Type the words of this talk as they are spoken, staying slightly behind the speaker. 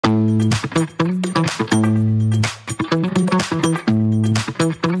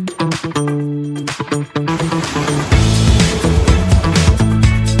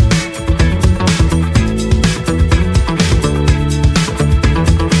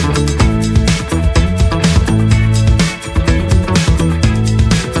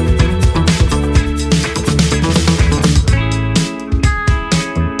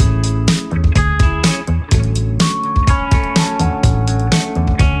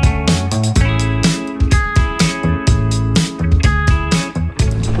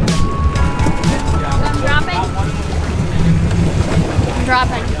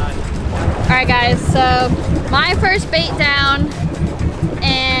Alright guys, so my first bait down,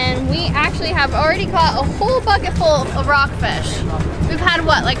 and we actually have already caught a whole bucket full of rockfish. We've had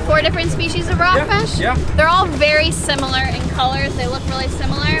what, like 4 different species of rockfish? Yeah. They're all very similar in colors, they look really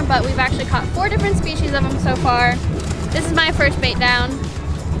similar, but we've actually caught 4 different species of them so far. This is my first bait down.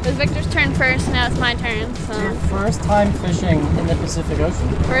 It was Victor's turn first, now it's my turn. So. It's your first time fishing in the Pacific Ocean?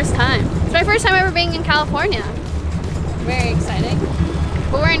 First time. It's my first time ever being in California. Very exciting.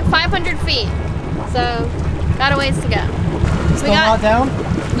 But we're in 500 feet, so got a ways to go. Still not down?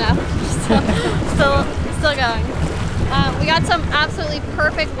 No, still going. We got some absolutely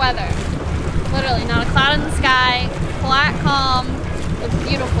perfect weather. Literally, not a cloud in the sky, flat, calm. It's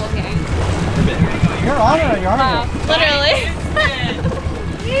beautiful here. You're on it, you're on it. Literally.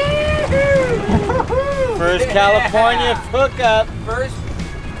 First California hookup. First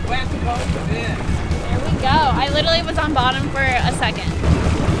West Coast in. There we go. I literally was on bottom for a second.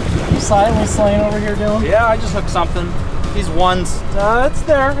 You silently slaying over here, Dylan? Yeah, I just hooked something. These ones, it's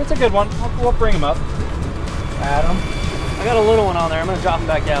there. It's a good one. We'll bring them up. Adam? I got a little one on there. I'm going to drop him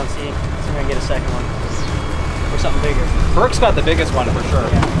back down and see if I can get a second one. Or something bigger. Brook's got the biggest one for sure.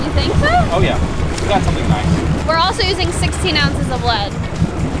 Yeah. You think so? Oh yeah. We got something nice. We're also using 16 ounces of lead.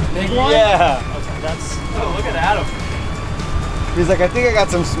 Big one? Yeah. Okay, that's... Oh, look at Adam. He's like, I think I got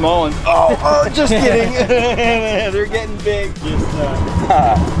some small ones. Oh, just kidding. They're getting big. Just,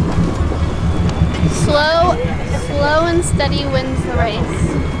 Slow and steady wins the race.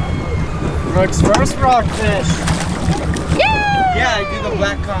 Brook's first rockfish. Yay! yeah, I do the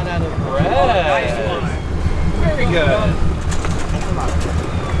black con out of Red. nice one. Very good.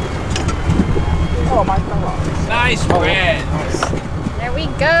 Oh, my fell off. Nice red. There we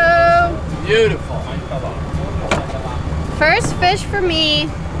go. Beautiful. First fish for me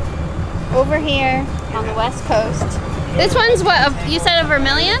over here on the west coast. This one's what, you said a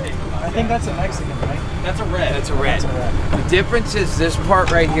vermilion? I think that's a Mexican, right? That's a red. That's a red. That's a red. The difference is this part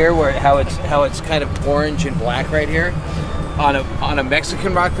right here, where how it's kind of orange and black right here. On a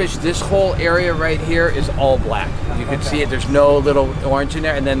Mexican rockfish, this whole area right here is all black. You can see it. There's no little orange in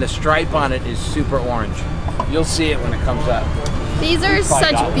there, and then the stripe on it is super orange. You'll see it when it comes up. These are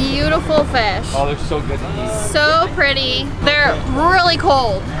such beautiful fish. Oh, they're so good to eat. So pretty. They're really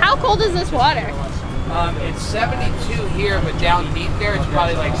cold. How cold is this water? It's 72 here, but down deep there it's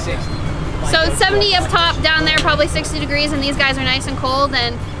probably like 60. So 70 up top, down there probably 60 degrees, and these guys are nice and cold.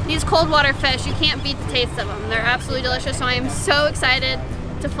 And these cold water fish, you can't beat the taste of them. They're absolutely delicious, so I am so excited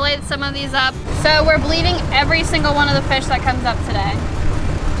to fillet some of these up. So we're bleeding every single one of the fish that comes up today.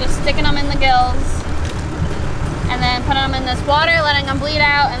 Just sticking them in the gills, and then putting them in this water, letting them bleed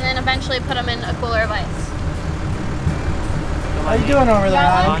out, and then eventually put them in a cooler of ice. How you doing over there,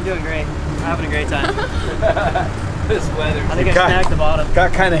 Yeah, Adam? I'm doing great. I'm having a great time. This weather. I think I snagged the bottom.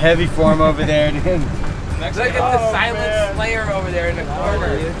 Got kind of heavy for him over there, dude. Look at the silent slayer over there in the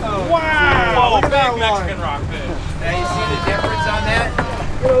corner. Wow! Big Mexican rockfish. Now you see the difference on that?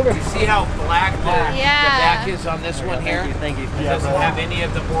 You see how black the back is on this one here? Thank you. It doesn't have any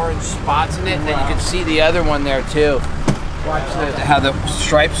of the orange spots in it. And then you can see the other one there too. Watch how the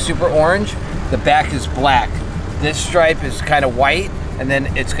stripe's super orange. The back is black. This stripe is kind of white, and then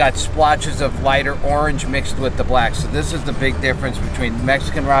it's got splotches of lighter orange mixed with the black. So this is the big difference between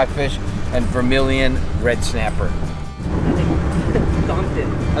Mexican rockfish and vermilion red snapper.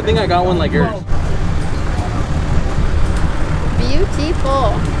 I think I got one like yours.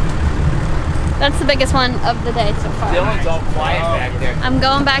 Beautiful. That's the biggest one of the day so far. Dylan's all quiet back there. I'm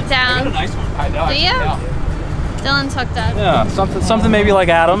going back down. A nice one. I know. Do you? Dylan's hooked up. Yeah, something maybe like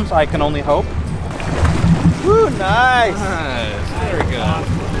Adam's. I can only hope. Woo, nice. Very good.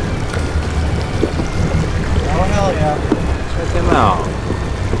 Oh, hell yeah. Check him out.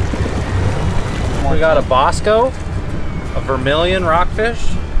 We got a Bosco, a vermilion rockfish,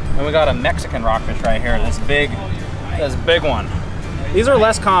 and we got a Mexican rockfish right here. This big one. These are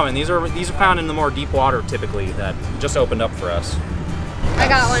less common. These are found in the more deep water typically that just opened up for us. I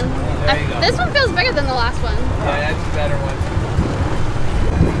got one. This one feels bigger than the last one. Yeah, that's a better one.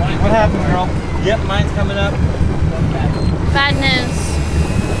 What happened, girl? Yep, mine's coming up. Bad news.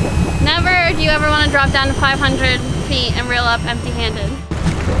 Never do you ever want to drop down to 500 feet and reel up empty-handed.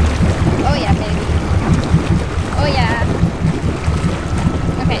 Oh yeah, baby. Oh yeah.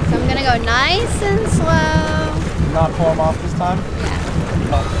 Okay, so I'm gonna go nice and slow. Not pull them off this time? Yeah.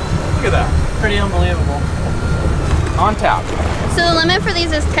 Look at that. Pretty unbelievable. On tap. So the limit for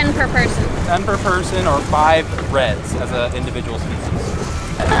these is 10 per person. 10 per person or 5 reds as an individual species.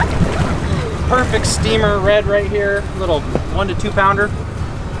 Perfect steamer red right here. Little 1 to 2 pounder.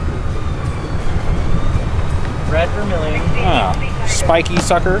 Red vermilion. Ah, spiky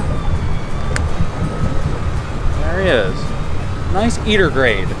sucker. There he is. Nice eater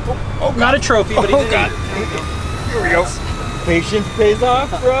grade. Oh, not a trophy, but he's an eater. Here we go. Patience pays off,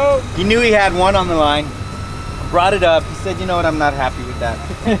 bro. He knew he had one on the line. Brought it up. He said, you know what, I'm not happy with that.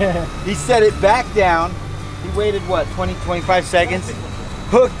 He set it back down. He waited, what, 20, 25 seconds?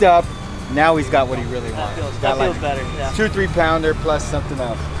 Hooked up. Now he's got what he really wants. That feels better, yeah. 2 3 pounder plus something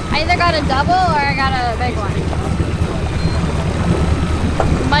else. I either got a double or I got a big one.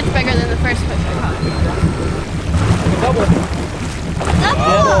 Much bigger than the first fish I caught. Double.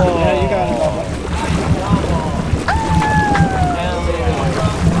 Double! Yeah, you got a double.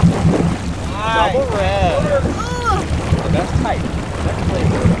 Double red. That's tight.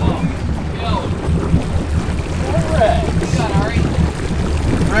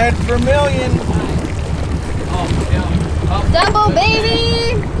 Red vermilion. Double,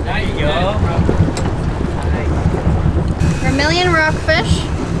 baby! There you go. Vermilion rockfish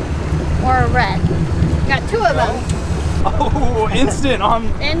or a red. Got 2 of them. Oh, instant on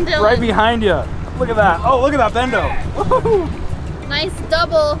In Dylan. right behind you. Look at that. Oh, look at that bendo. Nice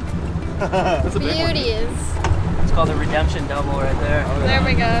double That's a big one. beauties. It's called a redemption double right there. There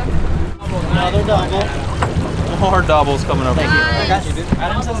we go. Another double. More doubles coming over. Nice.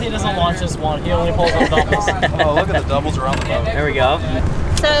 Adam says he doesn't want just one. He only pulls up doubles. Oh, look at the doubles around the boat. There we go.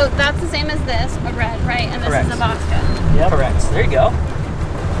 So that's the same as this, a red, right? And this Correct. is a Bosco. Yep. Correct. There you go.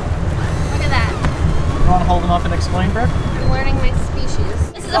 Look at that. You want to hold them up and explain, Brook? I'm learning my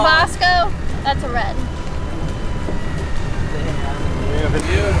species. This is a Bosco. That's a red.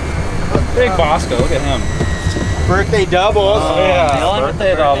 Big Bosco, look at him. Birthday doubles. Yeah,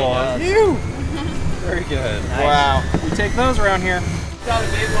 birthday double. You. Very good. Wow. We take those around here. Got a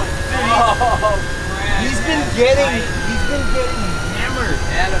big one. He's been getting hammered.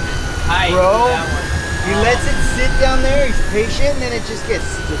 Adam is tight. Bro. with that one. He lets it sit down there, he's patient, and then it just gets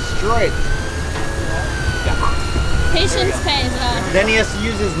destroyed. Patience pays off. Then he has to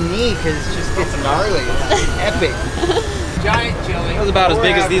use his knee because it just gets gnarly. It's epic. Giant chili. That was about as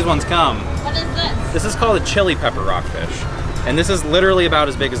big as these ones come. What is this? This is called a chili pepper rockfish. And this is literally about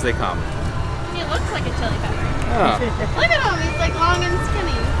as big as they come. He looks like a chili pepper. Yeah. Look at him. He's like long and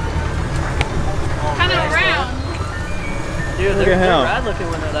skinny. Kind of round. Dude, Look they're at him. rad looking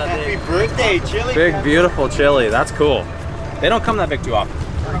when they're that Happy big. birthday, chili. Big, beautiful chili. That's cool. They don't come that big too often.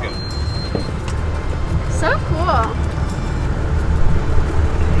 Very good. So cool.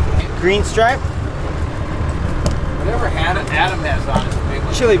 Green stripe, Whatever Adam has on is a big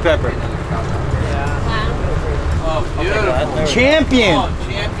one. chili pepper. Wow. Oh, beautiful. Champion. Oh,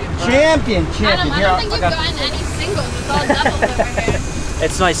 champion. Champion. Adam, I Here, don't think you've gotten any singles. It's all doubles over here.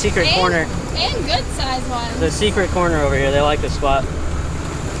 It's my secret corner. And good size ones. The secret corner over here. They like the spot.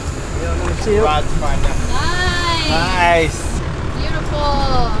 See you. Rod's fine now. Nice. Nice. Beautiful.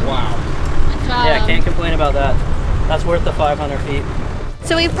 Wow. Good job. Yeah, can't complain about that. That's worth the 500 feet.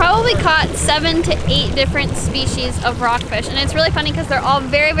 So we've probably caught 7 to 8 different species of rockfish, and it's really funny because they're all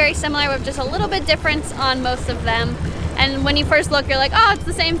very, very similar with just a little bit difference on most of them. And when you first look, you're like, oh, it's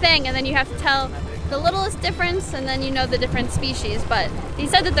the same thing, and then you have to tell the littlest difference, and then you know the different species. But he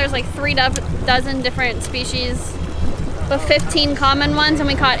said that there's like 3 dozen different species, but 15 common ones, and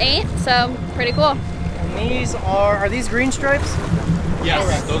we caught 8, so pretty cool. And these are these green stripes?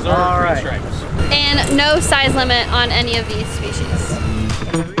 Yes, those are All green right. stripes. And no size limit on any of these species.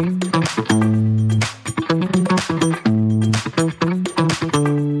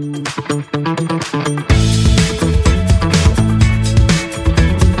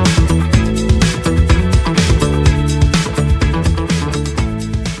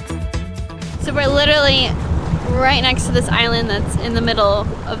 So we're literally right next to this island that's in the middle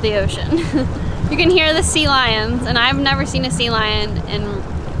of the ocean. You can hear the sea lions, and I've never seen a sea lion in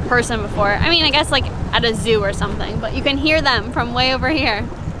person before. I mean, I guess like at a zoo or something, but you can hear them from way over here.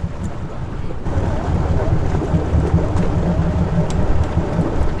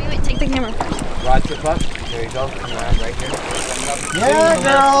 Wait, take the camera first. Rod trip up. There you go. Come around right here. Yeah,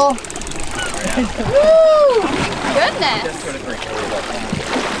 girl. Woo! Goodness.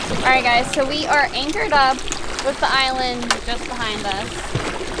 Alright guys, so we are anchored up with the island just behind us.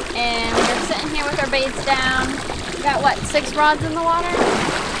 And we're sitting here with our baits down. We got what, 6 rods in the water?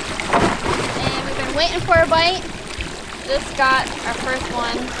 And we've been waiting for a bite. Just got our first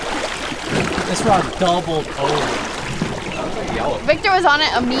one. This rod doubled over. That was like yellow. Victor was on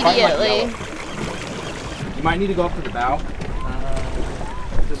it immediately. You might need to go up to the bow.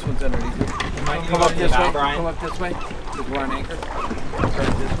 This one's underneath you. Come up this way, Brian. Come up this way. Because we're on anchor.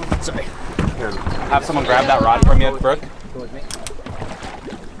 Sorry. Here, have someone grab that rod from you, Brooke. Go with me.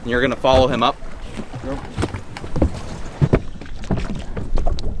 And you're gonna follow him up. Go.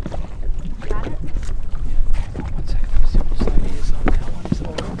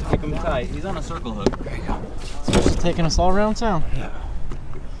 Keep him tight. He's on a circle hook. There you go. It's taking us all around town. Yeah.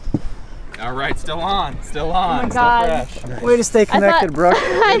 All right, still on. Still on. Oh my God. Still fresh. Way to stay connected, Brooke.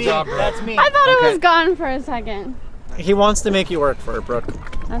 Good job, Brooke. That's me. I thought it Okay. was gone for a second. He wants to make you work for it, Brooke.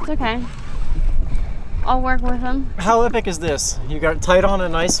 That's okay. I'll work with him. How epic is this? You got tight on a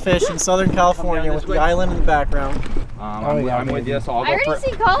nice fish in Southern California with the island in the background. I'm with you, so I'll I go already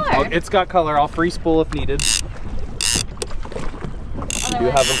see color. It's got color. I'll free spool if needed. Other Do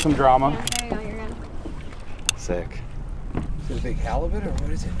way. have some drama. Yeah, there you go, you're good. Sick. Is it a big halibut or what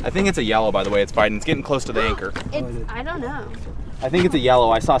is it? I think it's a yellow, by the way. It's fighting. It's getting close to the anchor. I don't know. I think it's a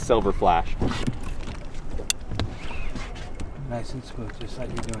yellow. I saw silver flash. Nice and smooth, just like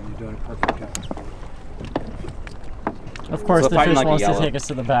you're doing. You're doing a perfect job. Of course, So the fighting fish like a wants to yellow. take us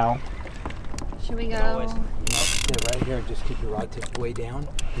to the bow. Should we go? No, stay right here and just keep your rod tip way down.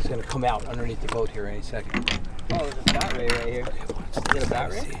 He's gonna come out underneath the boat here any second. Oh, there's a bat ray right here. Is it a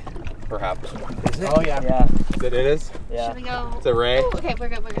bat ray? Perhaps. Is it? Oh yeah. Yeah. It is? Should we go? It's a ray. Ooh, okay, we're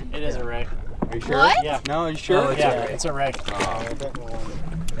good, we're good. It is a ray. Are you sure? What? Yeah. No, are you sure? Oh, it's Yeah, a ray. it's a ray.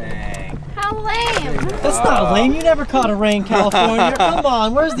 Dang. How lame. That's not lame. You never caught a ray in California. Come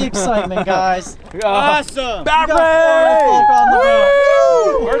on, where's the excitement, guys? Awesome! Bat Florida folk on the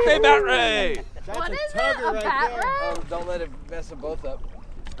boat. Woo! Birthday bat ray! What is it? A bat ray? Oh, don't let it mess them both up.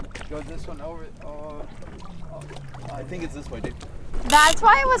 Go this one over. Oh. I think it's this way, dude. That's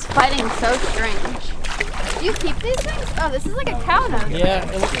why it was fighting so strange. Do you keep these things? Oh, this is like a cow nose. Yeah,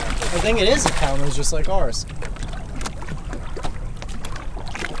 I think it is a cow nose just like ours.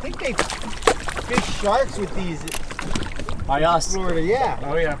 I think they fish sharks with these By us. Florida, yeah.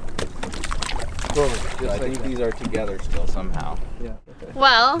 Oh yeah. I think these are together still somehow.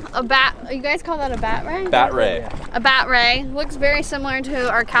 Well, a bat, you guys call that a bat ray? Bat ray. A bat ray. Looks very similar to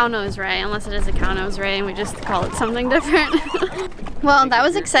our cow nose ray, unless it is a cow nose ray and we just call it something different. Well, that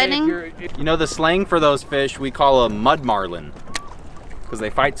was exciting. You know the slang for those fish we call a mud marlin. Because they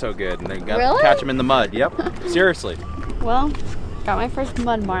fight so good and they got to Really? catch them in the mud. Yep. Seriously. Well, got my first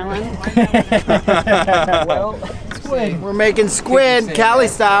mud marlin. Well, squid. We're making squid, Cali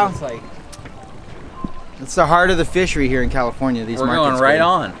style. It's like, It's the heart of the fishery here in California. These We're markets. going right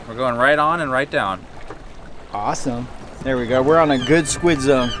on. We're going right on and right down. Awesome. There we go. We're on a good squid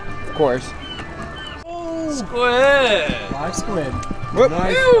zone, of course. Squid! Live squid. Whoop.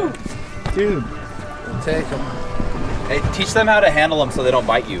 nice. Dude. Take them. Hey, teach them how to handle them so they don't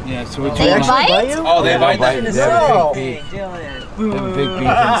bite you. Yeah, so we They can bite? you? Oh, they bite bite. them. They have a big beak. They have a big beak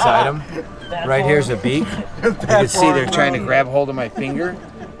inside them. Right here's a beak. You can see they're trying to grab hold of my finger.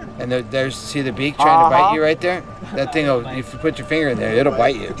 And there's, see the beak trying to bite you right there? That thing will, if you put your finger in there, it'll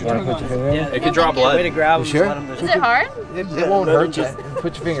bite you. You want to put your finger in? Yeah, It could draw blood. Way to grab You them. sure? Let 'em Is it hard? It won't hurt you.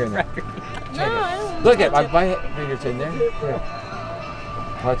 Put your finger in there. No, I don't. Look at my finger's in there. Here.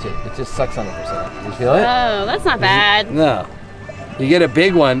 Watch it. It just sucks on it for a second. You feel it? Oh, that's not bad. No. You get a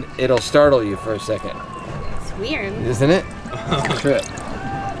big one, it'll startle you for a second. It's weird. Isn't it? Trip.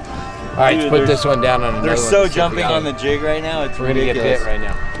 All right, let's put this one down on another They're one. so See if we jumping got on it. the jig right now. It's We're gonna get ridiculous. bit right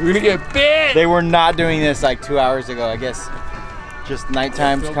now. We're gonna get bit! They were not doing this like 2 hours ago. I guess just night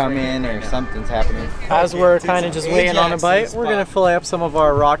time's come in or something's happening. As we're kind of just waiting on a bite, we're gonna fillet up some of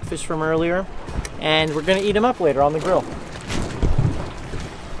our rockfish from earlier, and we're gonna eat them up later on the grill.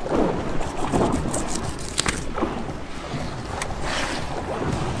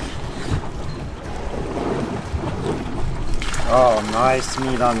 Oh, nice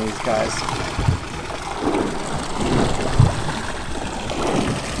meat on these guys.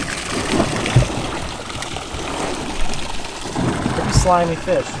 Pretty slimy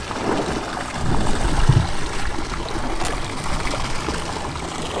fish.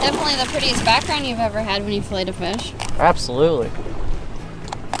 Definitely the prettiest background you've ever had when you filleted a fish. Absolutely.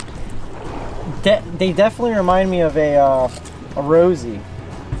 They definitely remind me of a Rosie,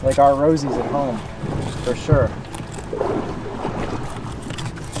 like our Rosies at home, for sure.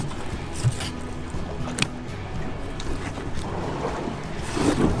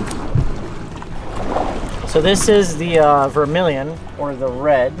 So this is the vermilion, or the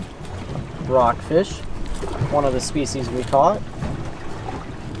red rockfish, one of the species we caught.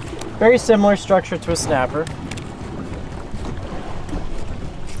 Very similar structure to a snapper.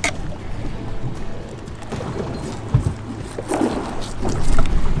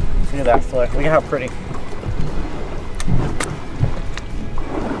 Look at that fillet. Look at how pretty.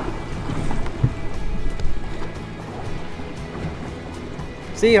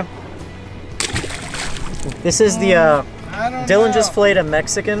 See ya. This is the Dylan just filleted a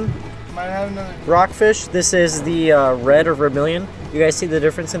Mexican rockfish. This is the red or vermilion. You guys see the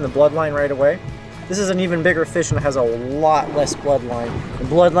difference in the bloodline right away? This is an even bigger fish and it has a lot less bloodline. The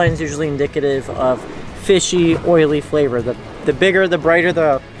bloodline is usually indicative of fishy, oily flavor. The bigger, the brighter,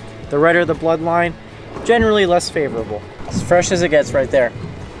 the redder the bloodline, generally less favorable. As fresh as it gets right there.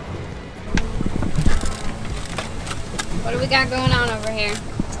 What do we got going on over here?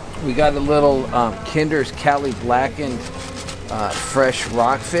 We got a little Kinder's Cali blackened fresh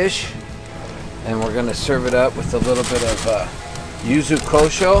rockfish, and we're gonna serve it up with a little bit of yuzu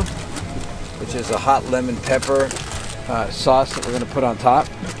kosho, which is a hot lemon pepper sauce that we're gonna put on top,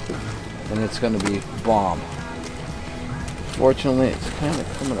 and it's gonna be bomb. Fortunately, it's kind of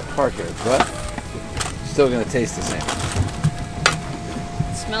coming apart here, but still gonna taste the same.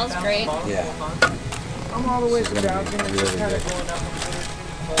 It smells great. Yeah. I'm all the way This is down. gonna be really good. Going up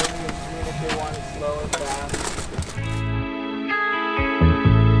and seeing if they want it slow and fast.